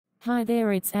Hi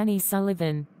there, it's Annie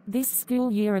Sullivan. This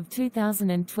school year of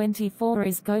 2024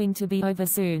 is going to be over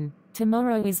soon.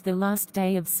 Tomorrow is the last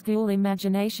day of school.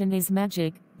 Imagination is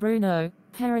magic. Bruno,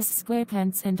 Paris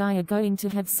Squarepants and I are going to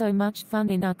have so much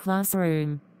fun in our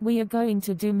classroom. We are going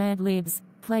to do Mad Libs,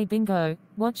 play bingo,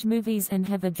 watch movies and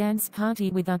have a dance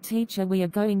party with our teacher. We are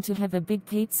going to have a big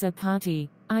pizza party.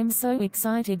 I'm so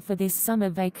excited for this summer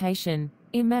vacation.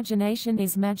 Imagination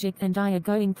is magic and I are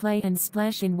going play and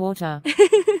splash in water.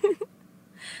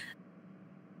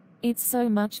 It's so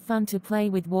much fun to play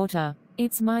with water.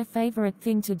 It's my favorite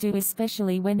thing to do,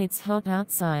 especially when it's hot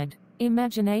outside.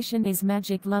 Imagination is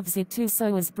magic loves it too,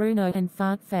 so is Bruno and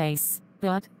Fartface.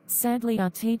 But, sadly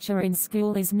our teacher in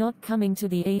school is not coming to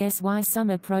the ESY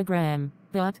summer program.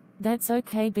 But, that's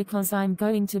okay because I'm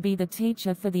going to be the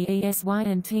teacher for the ESY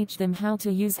and teach them how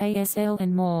to use ASL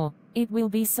and more. It will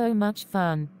be so much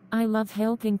fun. I love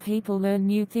helping people learn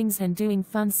new things and doing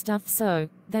fun stuff, so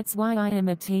that's why I am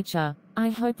a teacher. I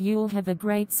hope you'll have a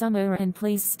great summer and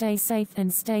please stay safe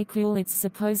and stay cool. It's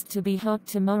supposed to be hot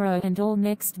tomorrow and all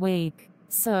next week.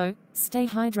 So, stay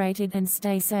hydrated and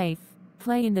stay safe.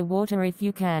 Play in the water if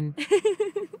you can.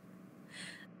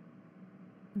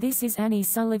 This is Annie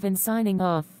Sullivan signing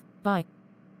off. Bye.